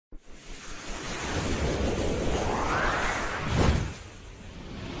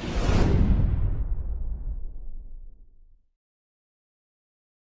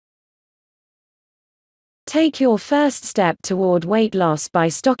Take your first step toward weight loss by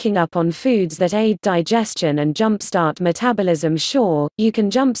stocking up on foods that aid digestion and jumpstart metabolism. Sure, you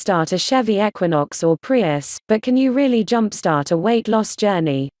can jumpstart a Chevy Equinox or Prius, but can you really jumpstart a weight loss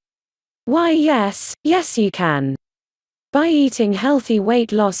journey? Why yes you can. By eating healthy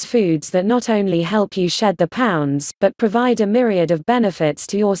weight loss foods that not only help you shed the pounds, but provide a myriad of benefits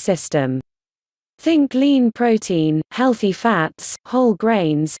to your system. Think lean protein, healthy fats, whole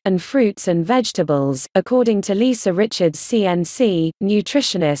grains, and fruits and vegetables, according to Lisa Richards CNC,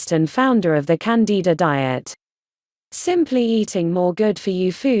 nutritionist and founder of the Candida Diet. Simply eating more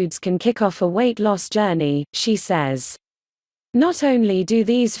good-for-you foods can kick off a weight loss journey, she says. Not only do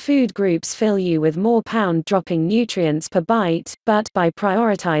these food groups fill you with more pound-dropping nutrients per bite, but by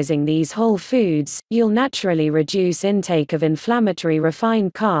prioritizing these whole foods, you'll naturally reduce intake of inflammatory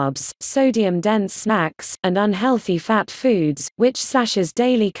refined carbs, sodium-dense snacks, and unhealthy fat foods, which slashes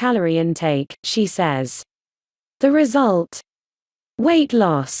daily calorie intake, she says. The result? Weight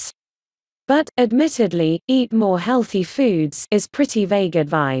loss. But, admittedly, eat more healthy foods is pretty vague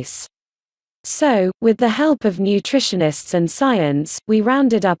advice. So, with the help of nutritionists and science, we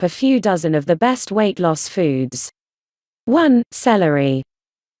rounded up a few dozen of the best weight loss foods. 1. Celery.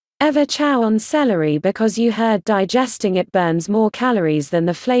 Ever chow on celery because you heard digesting it burns more calories than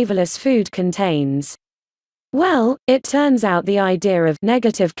the flavorless food contains? Well, it turns out the idea of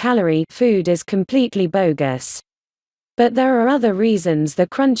negative calorie food is completely bogus. But there are other reasons the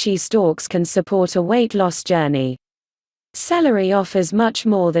crunchy stalks can support a weight loss journey. Celery offers much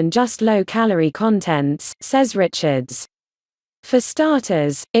more than just low-calorie contents, says Richards. For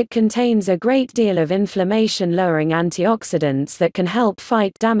starters, it contains a great deal of inflammation-lowering antioxidants that can help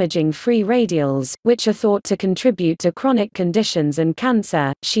fight damaging free radicals, which are thought to contribute to chronic conditions and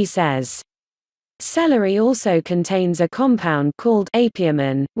cancer, she says. Celery also contains a compound called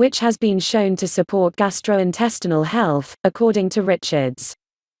apiamin, which has been shown to support gastrointestinal health, according to Richards.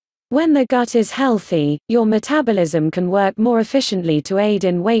 When the gut is healthy, your metabolism can work more efficiently to aid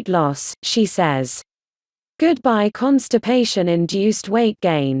in weight loss, she says. Goodbye constipation-induced weight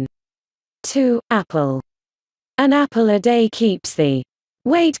gain. 2. Apple. An apple a day keeps the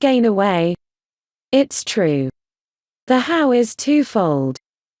weight gain away. It's true. The how is twofold.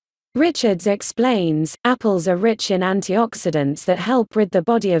 Richards explains, apples are rich in antioxidants that help rid the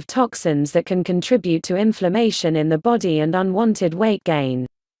body of toxins that can contribute to inflammation in the body and unwanted weight gain.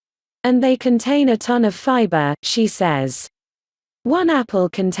 And they contain a ton of fiber, she says. One apple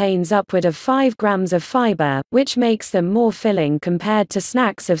contains upward of 5 grams of fiber, which makes them more filling compared to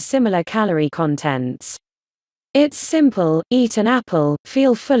snacks of similar calorie contents. It's simple: eat an apple,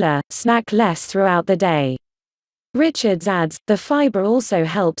 feel fuller, snack less throughout the day. Richards adds, the fiber also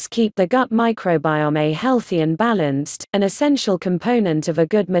helps keep the gut microbiome healthy and balanced, an essential component of a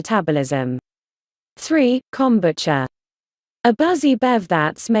good metabolism. 3. Kombucha. A buzzy bev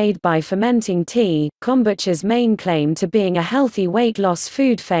that's made by fermenting tea. Kombucha's main claim to being a healthy weight loss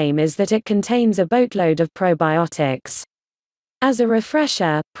food fame is that it contains a boatload of probiotics. As a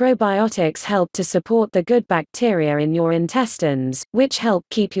refresher, probiotics help to support the good bacteria in your intestines, which help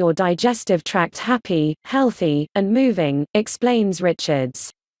keep your digestive tract happy, healthy, and moving, explains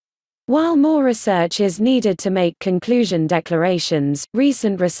Richards. While more research is needed to make conclusion declarations,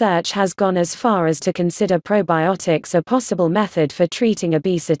 recent research has gone as far as to consider probiotics a possible method for treating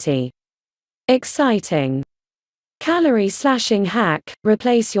obesity. Exciting. Calorie slashing hack: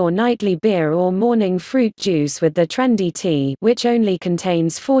 replace your nightly beer or morning fruit juice with the trendy tea, which only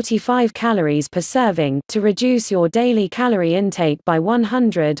contains 45 calories per serving, to reduce your daily calorie intake by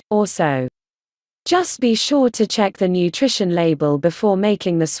 100 or so. Just be sure to check the nutrition label before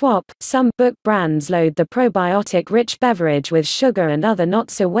making the swap. Some book brands load the probiotic-rich beverage with sugar and other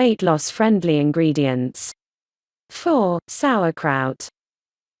not-so-weight loss-friendly ingredients. 4. Sauerkraut.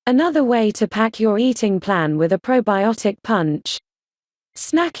 Another way to pack your eating plan with a probiotic punch.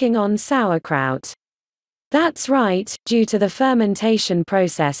 Snacking on sauerkraut. That's right, due to the fermentation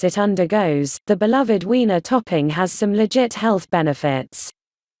process it undergoes, the beloved wiener topping has some legit health benefits.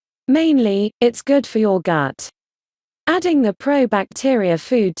 Mainly, it's good for your gut. Adding the pro-bacteria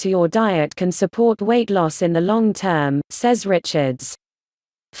food to your diet can support weight loss in the long term, says Richards.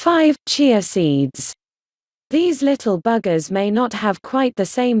 5. Chia seeds. These little buggers may not have quite the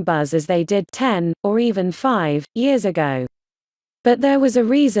same buzz as they did 10, or even 5, years ago. But there was a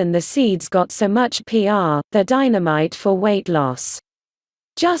reason the seeds got so much PR, they're dynamite for weight loss.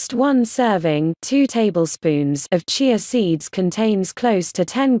 Just one serving, 2 tablespoons, of chia seeds contains close to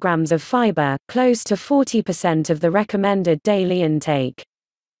 10 grams of fiber, close to 40% of the recommended daily intake.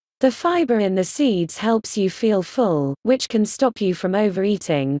 The fiber in the seeds helps you feel full, which can stop you from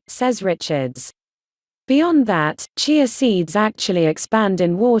overeating, says Richards. Beyond that, chia seeds actually expand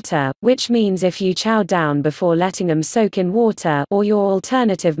in water, which means if you chow down before letting them soak in water or your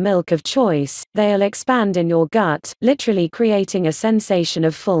alternative milk of choice, they'll expand in your gut, literally creating a sensation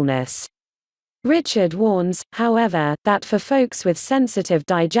of fullness. Richard warns, however, that for folks with sensitive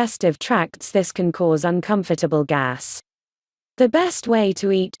digestive tracts this can cause uncomfortable gas. The best way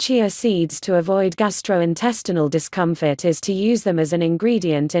to eat chia seeds to avoid gastrointestinal discomfort is to use them as an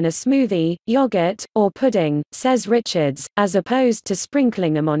ingredient in a smoothie, yogurt, or pudding, says Richards, as opposed to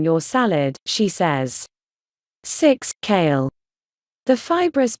sprinkling them on your salad, she says. 6. Kale. The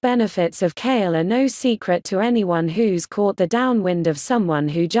fibrous benefits of kale are no secret to anyone who's caught the downwind of someone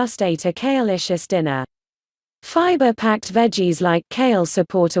who just ate a kale-licious dinner. Fiber-packed veggies like kale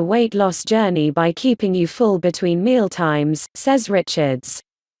support a weight loss journey by keeping you full between mealtimes, says Richards.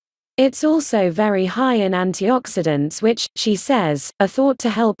 It's also very high in antioxidants which, she says, are thought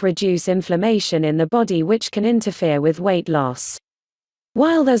to help reduce inflammation in the body which can interfere with weight loss.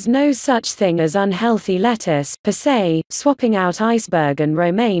 While there's no such thing as unhealthy lettuce, per se, swapping out iceberg and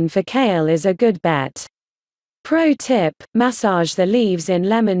romaine for kale is a good bet. Pro tip: massage the leaves in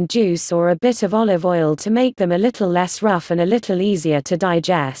lemon juice or a bit of olive oil to make them a little less rough and a little easier to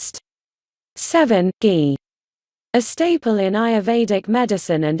digest. 7. Ghee. A staple in Ayurvedic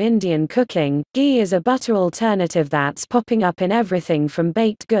medicine and Indian cooking, ghee is a butter alternative that's popping up in everything from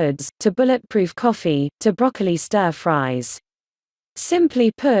baked goods, to bulletproof coffee, to broccoli stir-fries.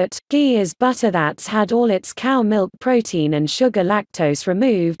 Simply put, ghee is butter that's had all its cow milk protein and sugar lactose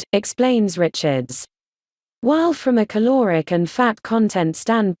removed, explains Richards. While from a caloric and fat content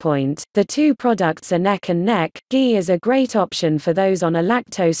standpoint, the two products are neck and neck, ghee is a great option for those on a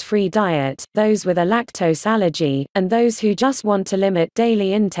lactose-free diet, those with a lactose allergy, and those who just want to limit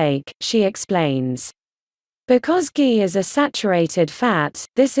daily intake, she explains. Because ghee is a saturated fat,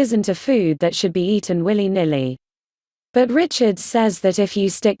 this isn't a food that should be eaten willy-nilly. But Richards says that if you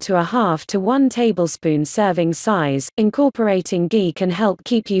stick to a 1/2 to 1 tablespoon serving size, incorporating ghee can help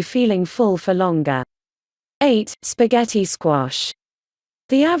keep you feeling full for longer. 8. Spaghetti squash.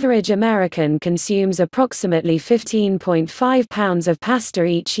 The average American consumes approximately 15.5 pounds of pasta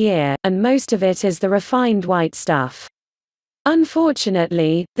each year, and most of it is the refined white stuff.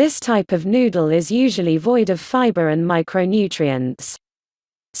 Unfortunately, this type of noodle is usually void of fiber and micronutrients.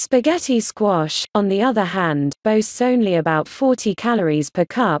 Spaghetti squash, on the other hand, boasts only about 40 calories per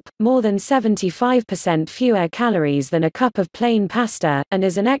cup, more than 75% fewer calories than a cup of plain pasta, and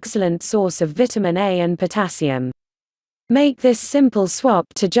is an excellent source of vitamin A and potassium. Make this simple swap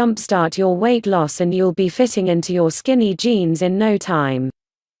to jumpstart your weight loss and you'll be fitting into your skinny jeans in no time.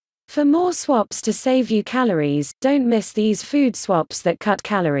 For more swaps to save you calories, don't miss these food swaps that cut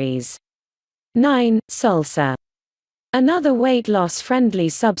calories. 9. Salsa. Another weight loss-friendly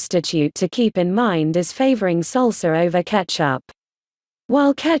substitute to keep in mind is favoring salsa over ketchup.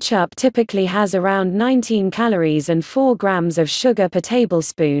 While ketchup typically has around 19 calories and 4 grams of sugar per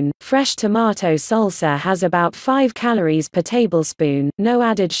tablespoon, fresh tomato salsa has about 5 calories per tablespoon, no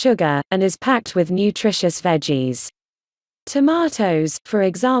added sugar, and is packed with nutritious veggies. Tomatoes, for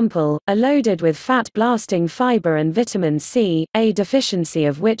example, are loaded with fat-blasting fiber and vitamin C, a deficiency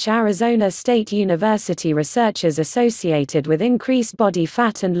of which Arizona State University researchers associated with increased body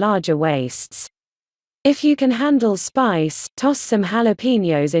fat and larger waists. If you can handle spice, toss some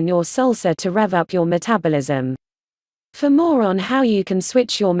jalapenos in your salsa to rev up your metabolism. For more on how you can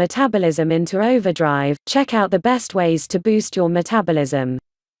switch your metabolism into overdrive, check out the best ways to boost your metabolism.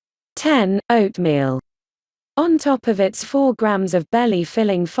 10. Oatmeal. On top of its 4 grams of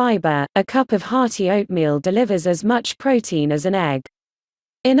belly-filling fiber, a cup of hearty oatmeal delivers as much protein as an egg.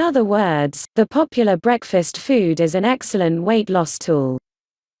 In other words, the popular breakfast food is an excellent weight loss tool.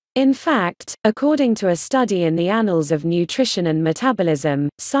 In fact, according to a study in the Annals of Nutrition and Metabolism,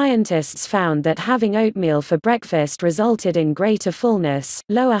 scientists found that having oatmeal for breakfast resulted in greater fullness,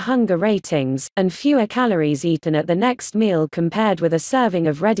 lower hunger ratings, and fewer calories eaten at the next meal compared with a serving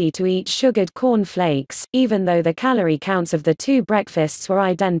of ready-to-eat sugared corn flakes, even though the calorie counts of the two breakfasts were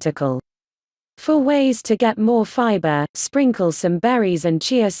identical. For ways to get more fiber, sprinkle some berries and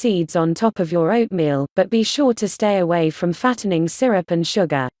chia seeds on top of your oatmeal, but be sure to stay away from fattening syrup and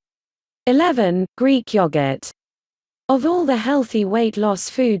sugar. 11. Greek yogurt. Of all the healthy weight loss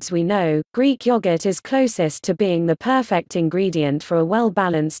foods we know, Greek yogurt is closest to being the perfect ingredient for a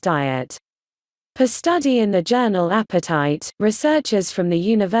well-balanced diet. Per study in the journal Appetite, researchers from the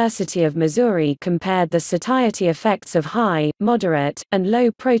University of Missouri compared the satiety effects of high, moderate, and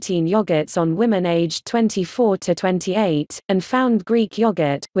low-protein yogurts on women aged 24 to 28, and found Greek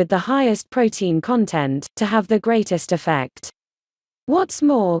yogurt, with the highest protein content, to have the greatest effect. What's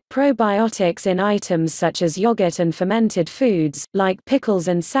more, probiotics in items such as yogurt and fermented foods, like pickles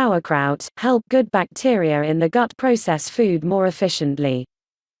and sauerkraut, help good bacteria in the gut process food more efficiently.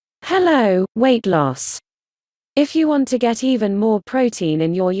 Hello, weight loss. If you want to get even more protein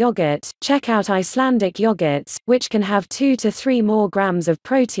in your yogurt, check out Icelandic yogurts, which can have 2 to 3 more grams of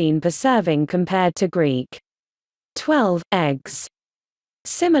protein per serving compared to Greek. 12. Eggs.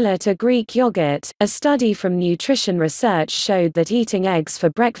 Similar to Greek yogurt, a study from Nutrition Research showed that eating eggs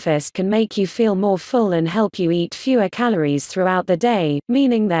for breakfast can make you feel more full and help you eat fewer calories throughout the day,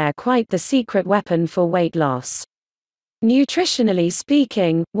 meaning they're quite the secret weapon for weight loss. Nutritionally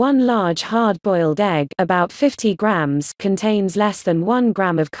speaking, one large hard-boiled egg, about 50 grams, contains less than 1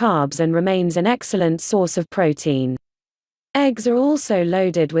 gram of carbs and remains an excellent source of protein. Eggs are also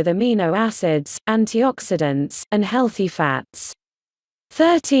loaded with amino acids, antioxidants, and healthy fats.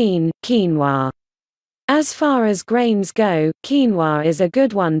 13. Quinoa. As far as grains go, quinoa is a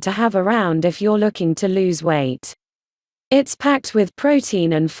good one to have around if you're looking to lose weight. It's packed with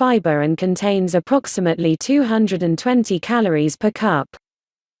protein and fiber and contains approximately 220 calories per cup.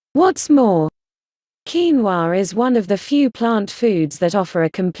 What's more, quinoa is one of the few plant foods that offer a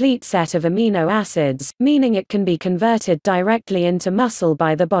complete set of amino acids, meaning it can be converted directly into muscle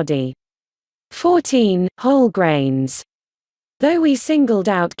by the body. 14. Whole grains. Though we singled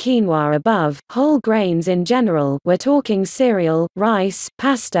out quinoa above, whole grains in general, we're talking cereal, rice,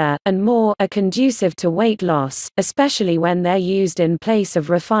 pasta, and more, are conducive to weight loss, especially when they're used in place of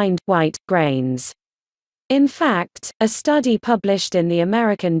refined, white, grains. In fact, a study published in the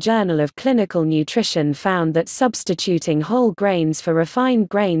American Journal of Clinical Nutrition found that substituting whole grains for refined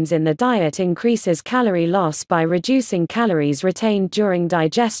grains in the diet increases calorie loss by reducing calories retained during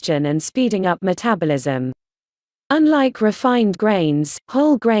digestion and speeding up metabolism. Unlike refined grains,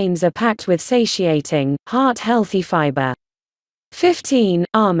 whole grains are packed with satiating, heart-healthy fiber. 15.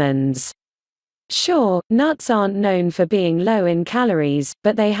 Almonds. Sure, nuts aren't known for being low in calories,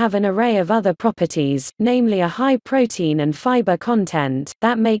 but they have an array of other properties, namely a high protein and fiber content,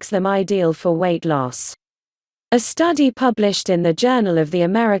 that makes them ideal for weight loss. A study published in the Journal of the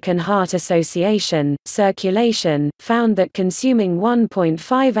American Heart Association, Circulation, found that consuming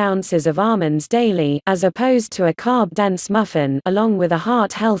 1.5 ounces of almonds daily, as opposed to a carb-dense muffin, along with a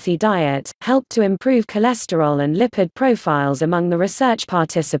heart-healthy diet, helped to improve cholesterol and lipid profiles among the research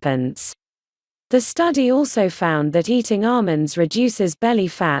participants. The study also found that eating almonds reduces belly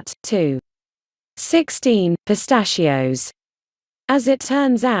fat, too. 16. Pistachios. As it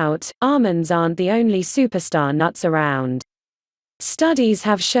turns out, almonds aren't the only superstar nuts around. Studies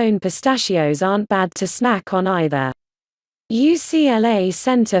have shown pistachios aren't bad to snack on either. UCLA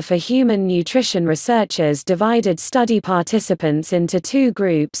Center for Human Nutrition researchers divided study participants into 2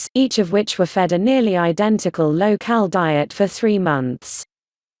 groups, each of which were fed a nearly identical low-cal diet for 3 months.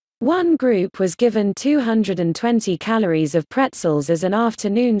 One group was given 220 calories of pretzels as an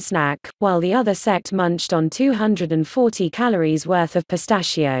afternoon snack, while the other sect munched on 240 calories worth of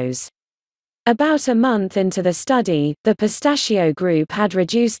pistachios. About a month into the study, the pistachio group had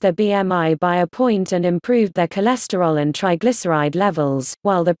reduced their BMI by a point and improved their cholesterol and triglyceride levels,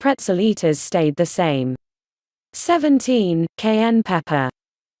 while the pretzel eaters stayed the same. 17. Cayenne pepper.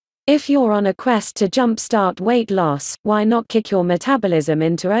 If you're on a quest to jumpstart weight loss, why not kick your metabolism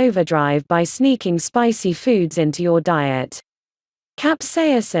into overdrive by sneaking spicy foods into your diet?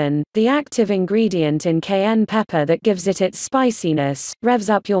 Capsaicin, the active ingredient in cayenne pepper that gives it its spiciness, revs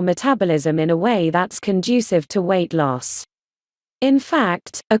up your metabolism in a way that's conducive to weight loss. In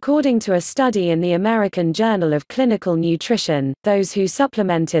fact, according to a study in the American Journal of Clinical Nutrition, those who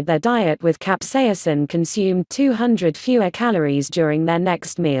supplemented their diet with capsaicin consumed 200 fewer calories during their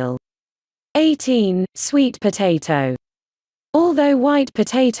next meal. 18. Sweet potato. Although white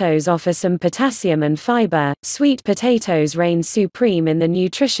potatoes offer some potassium and fiber, sweet potatoes reign supreme in the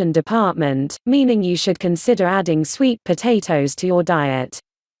nutrition department, meaning you should consider adding sweet potatoes to your diet.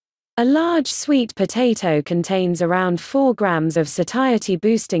 A large sweet potato contains around 4 grams of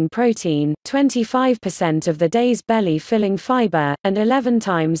satiety-boosting protein, 25% of the day's belly-filling fiber, and 11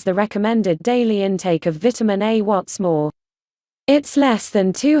 times the recommended daily intake of vitamin A. What's more, it's less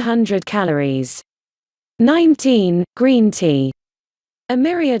than 200 calories. 19. Green tea. A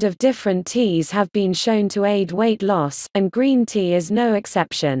myriad of different teas have been shown to aid weight loss, and green tea is no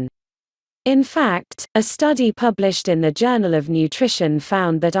exception. In fact, a study published in the Journal of Nutrition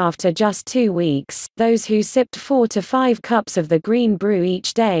found that after just 2 weeks, those who sipped 4 to 5 cups of the green brew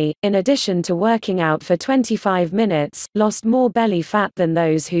each day, in addition to working out for 25 minutes, lost more belly fat than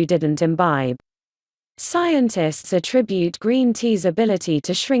those who didn't imbibe. Scientists attribute green tea's ability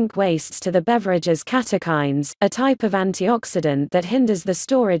to shrink wastes to the beverage's catechins, a type of antioxidant that hinders the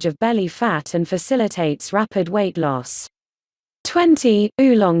storage of belly fat and facilitates rapid weight loss. 20.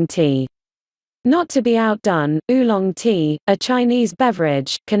 Oolong tea. Not to be outdone, oolong tea, a Chinese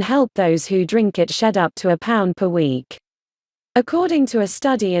beverage, can help those who drink it shed up to a pound per week. According to a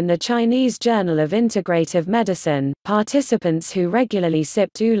study in the Chinese Journal of Integrative Medicine, participants who regularly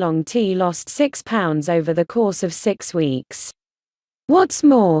sipped oolong tea lost 6 pounds over the course of 6 weeks. What's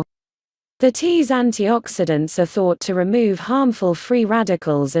more, the tea's antioxidants are thought to remove harmful free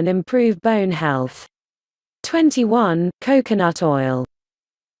radicals and improve bone health. 21. Coconut oil.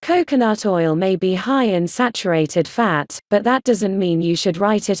 Coconut oil may be high in saturated fat, but that doesn't mean you should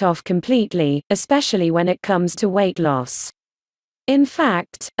write it off completely, especially when it comes to weight loss. In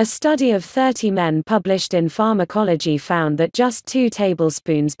fact, a study of 30 men published in Pharmacology found that just 2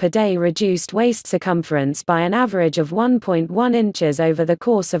 tablespoons per day reduced waist circumference by an average of 1.1 inches over the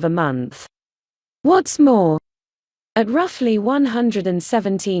course of a month. What's more, at roughly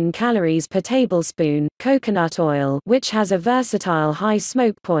 117 calories per tablespoon, coconut oil, which has a versatile high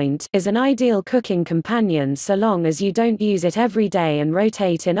smoke point, is an ideal cooking companion so long as you don't use it every day and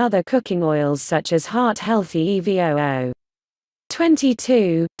rotate in other cooking oils such as heart-healthy EVOO.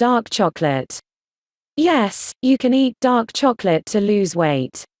 22. Dark chocolate. Yes, you can eat dark chocolate to lose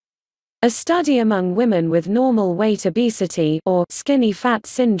weight. A study among women with normal weight obesity or skinny fat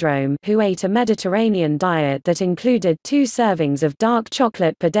syndrome who ate a Mediterranean diet that included 2 servings of dark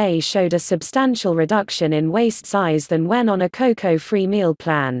chocolate per day showed a substantial reduction in waist size than when on a cocoa-free meal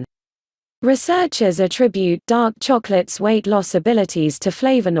plan. Researchers attribute dark chocolate's weight loss abilities to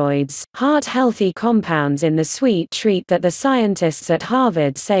flavonoids, heart-healthy compounds in the sweet treat that the scientists at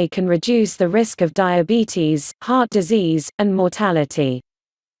Harvard say can reduce the risk of diabetes, heart disease, and mortality.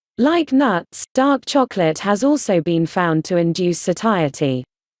 Like nuts, dark chocolate has also been found to induce satiety.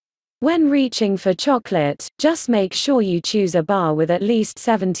 When reaching for chocolate, just make sure you choose a bar with at least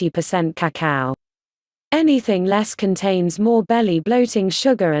 70% cacao. Anything less contains more belly-bloating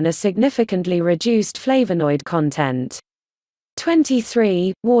sugar and a significantly reduced flavonoid content.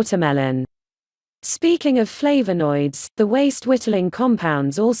 23. Watermelon. Speaking of flavonoids, the waist-whittling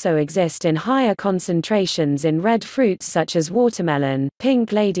compounds also exist in higher concentrations in red fruits such as watermelon,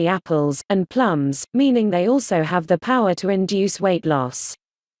 pink lady apples, and plums, meaning they also have the power to induce weight loss.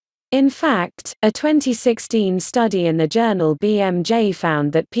 In fact, a 2016 study in the journal BMJ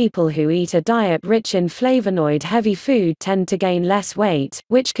found that people who eat a diet rich in flavonoid-heavy food tend to gain less weight,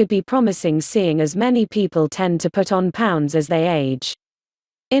 which could be promising seeing as many people tend to put on pounds as they age.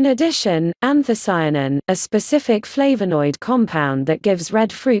 In addition, anthocyanin, a specific flavonoid compound that gives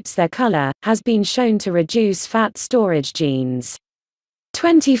red fruits their color, has been shown to reduce fat storage genes.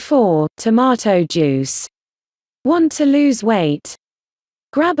 24. Tomato juice. Want to lose weight?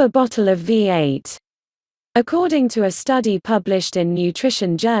 Grab a bottle of V8. According to a study published in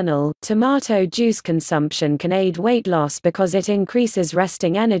Nutrition Journal, tomato juice consumption can aid weight loss because it increases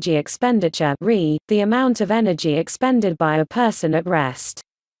resting energy expenditure (RE), the amount of energy expended by a person at rest.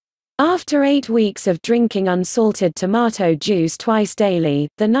 After 8 weeks of drinking unsalted tomato juice twice daily,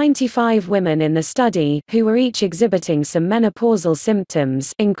 the 95 women in the study, who were each exhibiting some menopausal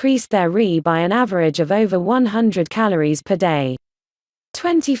symptoms, increased their RE by an average of over 100 calories per day.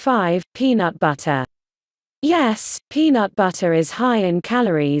 25. Peanut butter. Yes, peanut butter is high in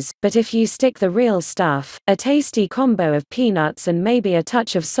calories, but if you stick the real stuff, a tasty combo of peanuts and maybe a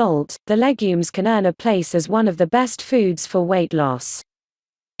touch of salt, the legumes can earn a place as one of the best foods for weight loss.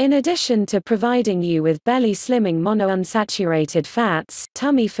 In addition to providing you with belly-slimming monounsaturated fats,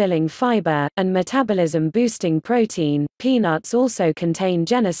 tummy-filling fiber, and metabolism-boosting protein, peanuts also contain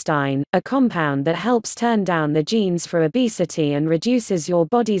genistein, a compound that helps turn down the genes for obesity and reduces your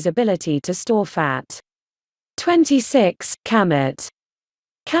body's ability to store fat. 26. Kamut.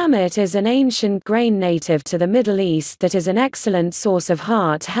 Kamut is an ancient grain native to the Middle East that is an excellent source of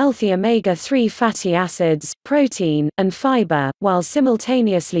heart-healthy omega-3 fatty acids, protein, and fiber, while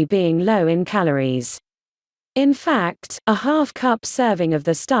simultaneously being low in calories. In fact, a half-cup serving of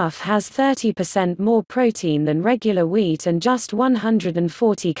the stuff has 30% more protein than regular wheat and just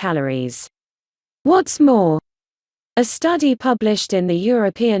 140 calories. What's more, a study published in the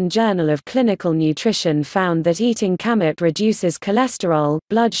European Journal of Clinical Nutrition found that eating kamut reduces cholesterol,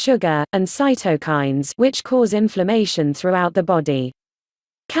 blood sugar, and cytokines, which cause inflammation throughout the body.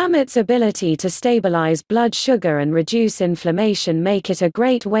 Kamut's ability to stabilize blood sugar and reduce inflammation make it a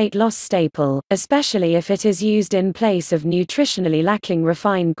great weight loss staple, especially if it is used in place of nutritionally lacking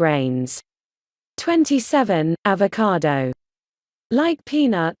refined grains. 27. Avocado. Like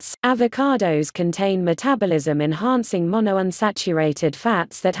peanuts, avocados contain metabolism-enhancing monounsaturated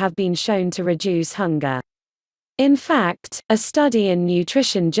fats that have been shown to reduce hunger. In fact, a study in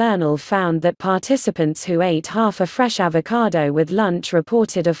Nutrition Journal found that participants who ate half a fresh avocado with lunch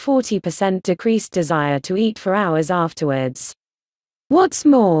reported a 40% decreased desire to eat for hours afterwards. What's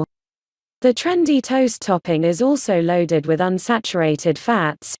more, the trendy toast topping is also loaded with unsaturated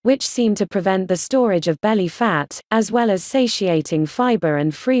fats, which seem to prevent the storage of belly fat, as well as satiating fiber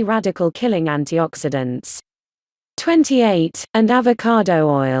and free radical-killing antioxidants. 28. And avocado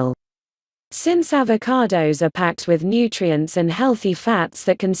oil. Since avocados are packed with nutrients and healthy fats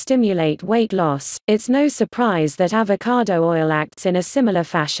that can stimulate weight loss, it's no surprise that avocado oil acts in a similar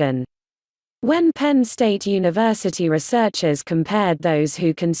fashion. When Penn State University researchers compared those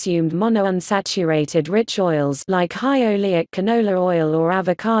who consumed monounsaturated rich oils like high oleic canola oil or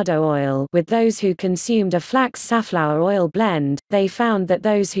avocado oil with those who consumed a flax-safflower oil blend, they found that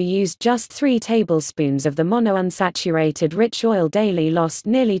those who used just 3 tablespoons of the monounsaturated rich oil daily lost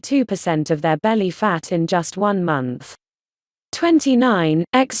nearly 2% of their belly fat in just 1 month. 29.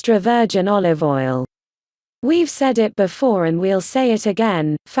 Extra virgin olive oil. We've said it before and we'll say it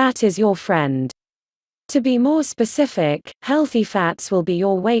again, fat is your friend. To be more specific, healthy fats will be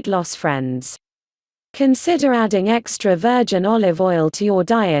your weight loss friends. Consider adding extra virgin olive oil to your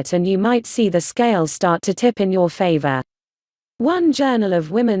diet and you might see the scales start to tip in your favor. One Journal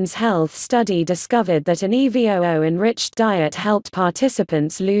of Women's Health study discovered that an EVOO-enriched diet helped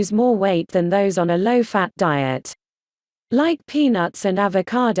participants lose more weight than those on a low-fat diet. Like peanuts and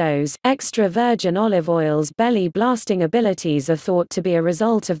avocados, extra virgin olive oil's belly-blasting abilities are thought to be a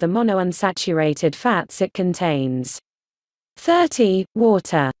result of the monounsaturated fats it contains. 30.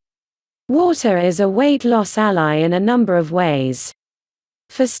 Water. Water is a weight loss ally in a number of ways.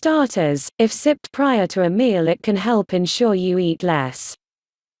 For starters, if sipped prior to a meal, it can help ensure you eat less.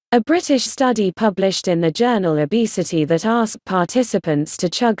 A British study published in the journal Obesity that asked participants to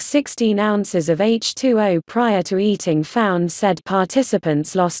chug 16 ounces of H2O prior to eating said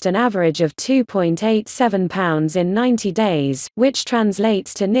participants lost an average of 2.87 pounds in 90 days, which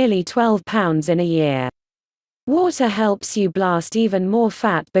translates to nearly 12 pounds in a year. Water helps you blast even more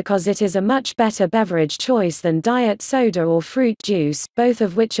fat because it is a much better beverage choice than diet soda or fruit juice, both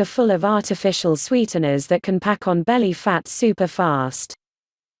of which are full of artificial sweeteners that can pack on belly fat super fast.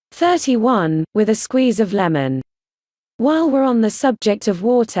 31. With a squeeze of lemon. While we're on the subject of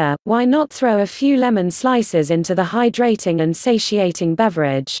water, why not throw a few lemon slices into the hydrating and satiating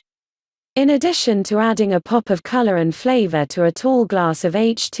beverage? In addition to adding a pop of color and flavor to a tall glass of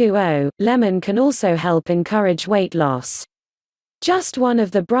H2O, lemon can also help encourage weight loss. Just one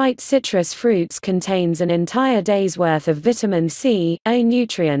of the bright citrus fruits contains an entire day's worth of vitamin C, a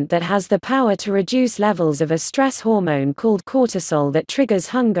nutrient that has the power to reduce levels of a stress hormone called cortisol that triggers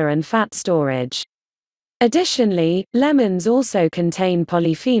hunger and fat storage. Additionally, lemons also contain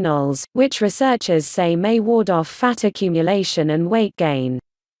polyphenols, which researchers say may ward off fat accumulation and weight gain.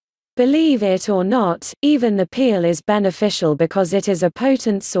 Believe it or not, even the peel is beneficial because it is a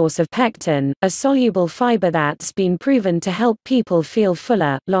potent source of pectin, a soluble fiber that's been proven to help people feel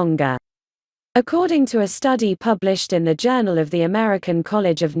fuller, longer. According to a study published in the Journal of the American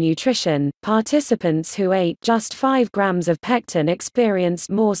College of Nutrition, participants who ate just 5 grams of pectin experienced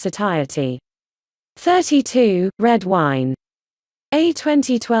more satiety. 32. Red wine. A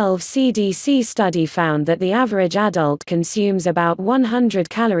 2012 CDC study found that the average adult consumes about 100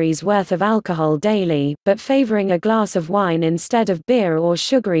 calories worth of alcohol daily, but favoring a glass of wine instead of beer or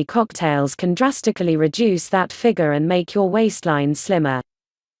sugary cocktails can drastically reduce that figure and make your waistline slimmer.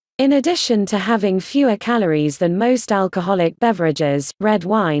 In addition to having fewer calories than most alcoholic beverages, red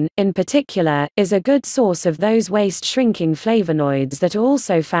wine, in particular, is a good source of those waist-shrinking flavonoids that are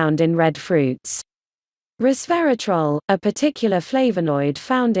also found in red fruits. Resveratrol, a particular flavonoid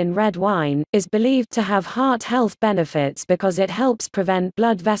found in red wine, is believed to have heart health benefits because it helps prevent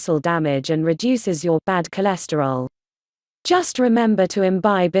blood vessel damage and reduces your bad cholesterol. Just remember to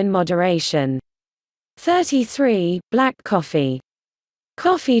imbibe in moderation. 33. Black coffee.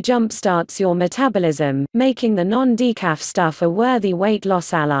 Coffee jumpstarts your metabolism, making the non-decaf stuff a worthy weight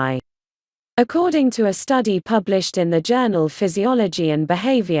loss ally. According to a study published in the journal Physiology and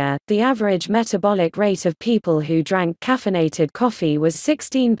Behavior, the average metabolic rate of people who drank caffeinated coffee was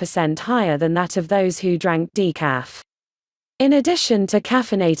 16% higher than that of those who drank decaf. In addition to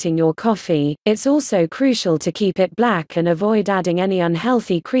caffeinating your coffee, it's also crucial to keep it black and avoid adding any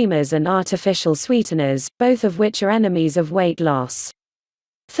unhealthy creamers and artificial sweeteners, both of which are enemies of weight loss.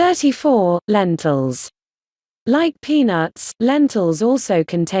 34. Lentils. Like peanuts, lentils also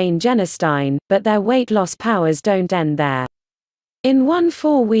contain genistein, but their weight loss powers don't end there. In one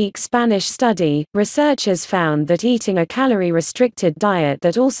 4-week Spanish study, researchers found that eating a calorie-restricted diet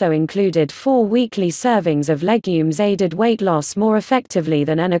that also included 4 weekly servings of legumes aided weight loss more effectively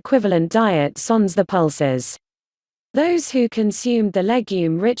than an equivalent diet sans the pulses. Those who consumed the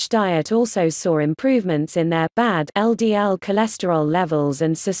legume-rich diet also saw improvements in their bad LDL cholesterol levels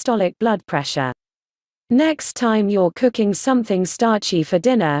and systolic blood pressure. Next time you're cooking something starchy for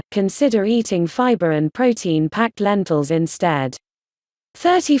dinner, consider eating fiber and protein-packed lentils instead.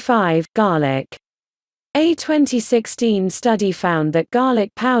 35. Garlic. A 2016 study found that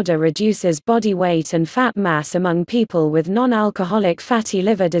garlic powder reduces body weight and fat mass among people with non-alcoholic fatty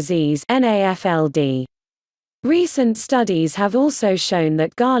liver disease (NAFLD). Recent studies have also shown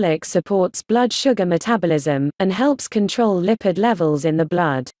that garlic supports blood sugar metabolism, and helps control lipid levels in the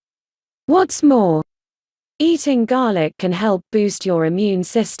blood. What's more, eating garlic can help boost your immune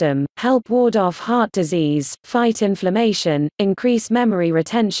system, help ward off heart disease, fight inflammation, increase memory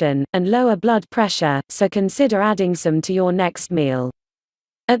retention, and lower blood pressure, so consider adding some to your next meal.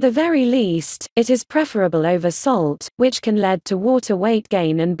 At the very least, it is preferable over salt, which can lead to water weight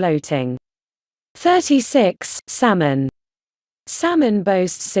gain and bloating. 36. Salmon. Salmon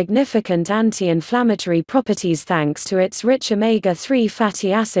boasts significant anti-inflammatory properties thanks to its rich omega-3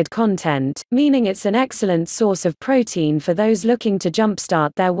 fatty acid content, meaning it's an excellent source of protein for those looking to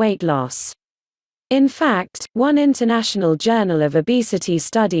jumpstart their weight loss. In fact, one International Journal of Obesity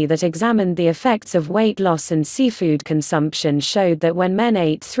study that examined the effects of weight loss and seafood consumption showed that when men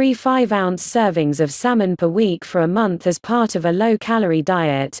ate 3 5-ounce servings of salmon per week for a month as part of a low-calorie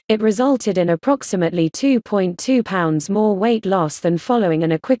diet, it resulted in approximately 2.2 pounds more weight loss than following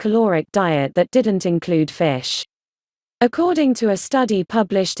an equicaloric diet that didn't include fish. According to a study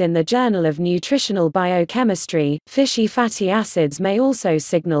published in the Journal of Nutritional Biochemistry, fishy fatty acids may also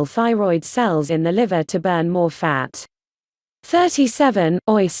signal thyroid cells in the liver to burn more fat. 37.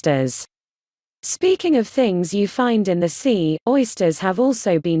 Oysters. Speaking of things you find in the sea, oysters have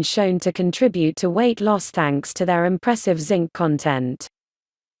also been shown to contribute to weight loss thanks to their impressive zinc content.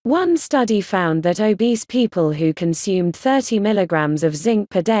 One study found that obese people who consumed 30 mg of zinc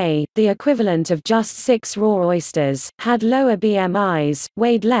per day, the equivalent of just 6 raw oysters, had lower BMIs,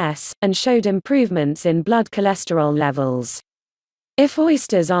 weighed less, and showed improvements in blood cholesterol levels. If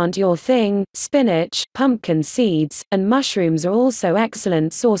oysters aren't your thing, spinach, pumpkin seeds, and mushrooms are also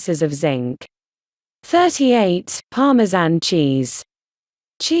excellent sources of zinc. 38. Parmesan cheese.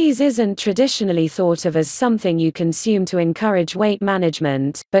 Cheese isn't traditionally thought of as something you consume to encourage weight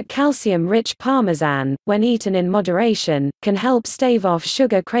management, but calcium-rich Parmesan, when eaten in moderation, can help stave off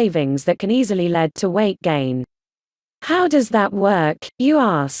sugar cravings that can easily lead to weight gain. How does that work, you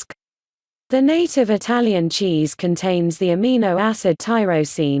ask? The native Italian cheese contains the amino acid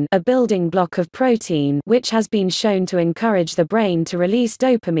tyrosine, a building block of protein, which has been shown to encourage the brain to release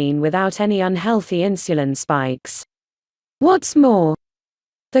dopamine without any unhealthy insulin spikes. What's more,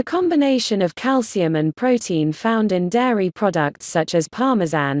 the combination of calcium and protein found in dairy products such as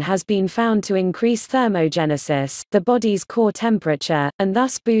Parmesan has been found to increase thermogenesis, the body's core temperature, and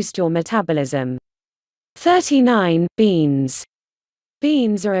thus boost your metabolism. 39. Beans.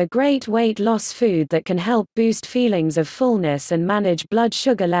 Beans are a great weight loss food that can help boost feelings of fullness and manage blood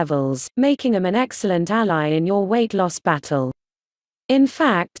sugar levels, making them an excellent ally in your weight loss battle. In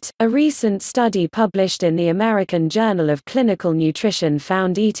fact, a recent study published in the American Journal of Clinical Nutrition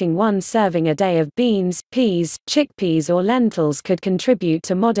found eating 1 serving a day of beans, peas, chickpeas or lentils could contribute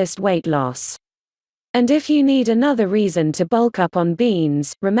to modest weight loss. And if you need another reason to bulk up on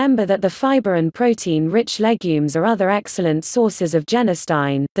beans, remember that the fiber and protein-rich legumes are other excellent sources of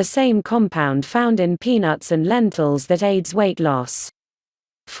genistein, the same compound found in peanuts and lentils that aids weight loss.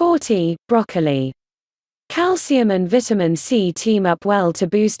 40. Broccoli. Calcium and vitamin C team up well to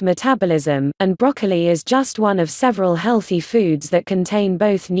boost metabolism, and broccoli is just one of several healthy foods that contain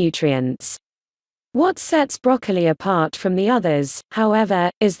both nutrients. What sets broccoli apart from the others, however,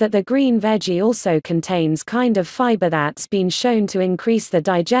 is that the green veggie also contains kind of fiber that's been shown to increase the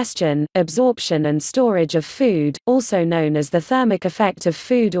digestion, absorption and storage of food, also known as the thermic effect of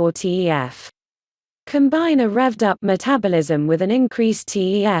food or TEF. Combine a revved-up metabolism with an increased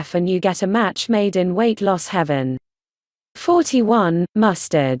TEF and you get a match made in weight loss heaven. 41.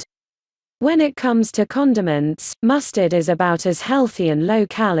 Mustard. When it comes to condiments, mustard is about as healthy and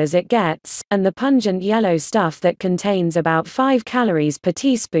low-cal as it gets, and the pungent yellow stuff that contains about 5 calories per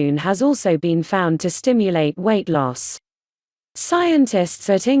teaspoon has also been found to stimulate weight loss. Scientists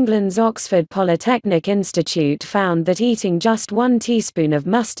at England's Oxford Polytechnic Institute found that eating just 1 teaspoon of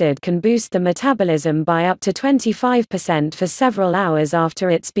mustard can boost the metabolism by up to 25% for several hours after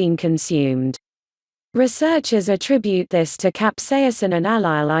it's been consumed. Researchers attribute this to capsaicin and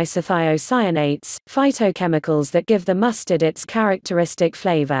allyl isothiocyanates, phytochemicals that give the mustard its characteristic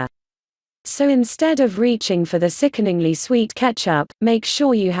flavor. So instead of reaching for the sickeningly sweet ketchup, make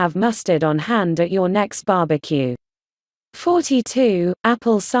sure you have mustard on hand at your next barbecue. 42.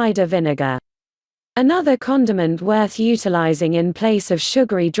 Apple cider vinegar. Another condiment worth utilizing in place of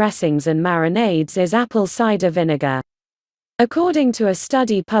sugary dressings and marinades is apple cider vinegar. According to a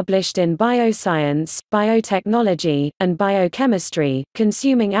study published in Bioscience, Biotechnology, and Biochemistry,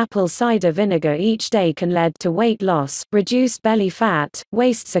 consuming apple cider vinegar each day can lead to weight loss, reduced belly fat,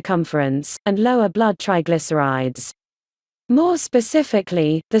 waist circumference, and lower blood triglycerides. More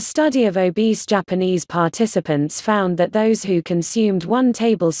specifically, the study of obese Japanese participants found that those who consumed 1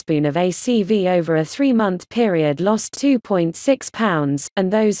 tablespoon of ACV over a 3-month period lost 2.6 pounds,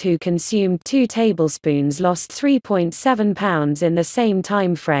 and those who consumed 2 tablespoons lost 3.7 pounds in the same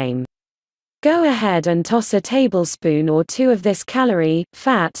time frame. Go ahead and toss a tablespoon or 2 of this calorie,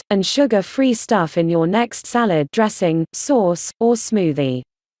 fat, and sugar-free stuff in your next salad dressing, sauce, or smoothie.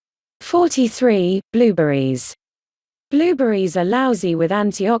 43. Blueberries. Blueberries are lousy with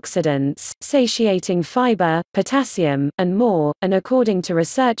antioxidants, satiating fiber, potassium, and more, and according to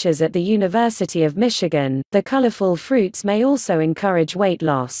researchers at the University of Michigan, the colorful fruits may also encourage weight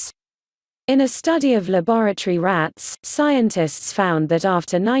loss. In a study of laboratory rats, scientists found that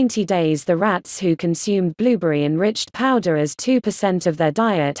after 90 days the rats who consumed blueberry-enriched powder as 2% of their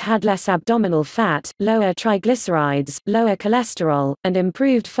diet had less abdominal fat, lower triglycerides, lower cholesterol, and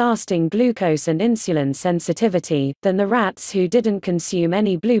improved fasting glucose and insulin sensitivity, than the rats who didn't consume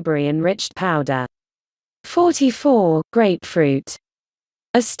any blueberry-enriched powder. 44. Grapefruit.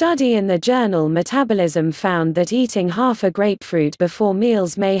 A study in the journal Metabolism found that eating half a grapefruit before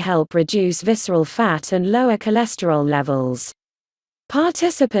meals may help reduce visceral fat and lower cholesterol levels.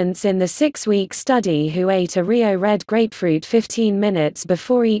 Participants in the 6-week study who ate a Rio Red grapefruit 15 minutes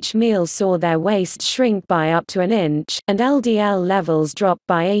before each meal saw their waist shrink by up to an inch, and LDL levels drop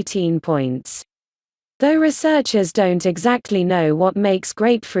by 18 points. Though researchers don't exactly know what makes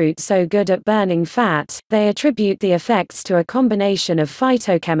grapefruit so good at burning fat, they attribute the effects to a combination of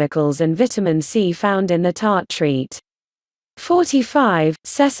phytochemicals and vitamin C found in the tart treat. 45.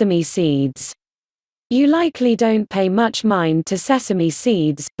 Sesame seeds. You likely don't pay much mind to sesame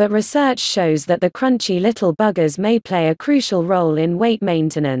seeds, but research shows that the crunchy little buggers may play a crucial role in weight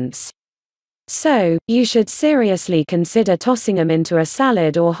maintenance. So, you should seriously consider tossing them into a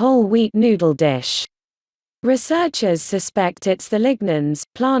salad or whole wheat noodle dish. Researchers suspect it's the lignans,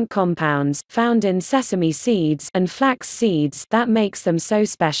 plant compounds, found in sesame seeds and flax seeds that makes them so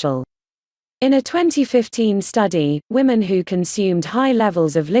special. In a 2015 study, women who consumed high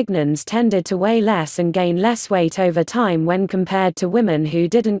levels of lignans tended to weigh less and gain less weight over time when compared to women who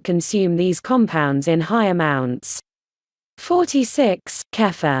didn't consume these compounds in high amounts. 46.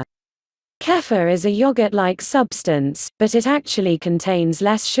 Kefir. Kefir is a yogurt-like substance, but it actually contains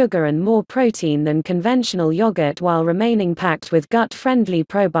less sugar and more protein than conventional yogurt while remaining packed with gut-friendly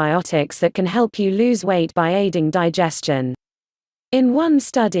probiotics that can help you lose weight by aiding digestion. In one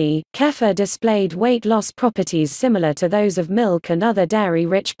study, kefir displayed weight loss properties similar to those of milk and other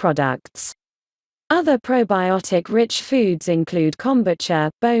dairy-rich products. Other probiotic-rich foods include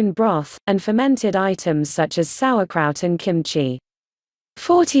kombucha, bone broth, and fermented items such as sauerkraut and kimchi.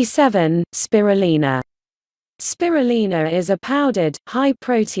 47. Spirulina. Spirulina is a powdered,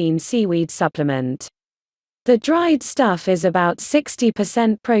 high-protein seaweed supplement. The dried stuff is about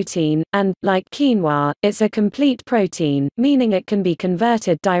 60% protein, and, like quinoa, it's a complete protein, meaning it can be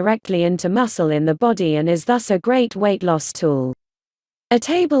converted directly into muscle in the body and is thus a great weight loss tool. A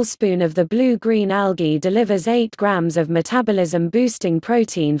tablespoon of the blue-green algae delivers 8 grams of metabolism-boosting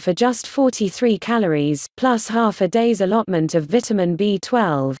protein for just 43 calories, plus half a day's allotment of vitamin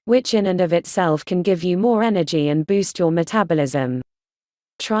B12, which in and of itself can give you more energy and boost your metabolism.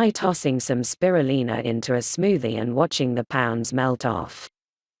 Try tossing some spirulina into a smoothie and watching the pounds melt off.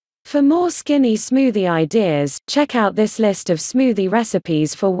 For more skinny smoothie ideas, check out this list of smoothie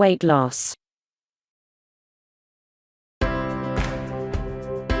recipes for weight loss.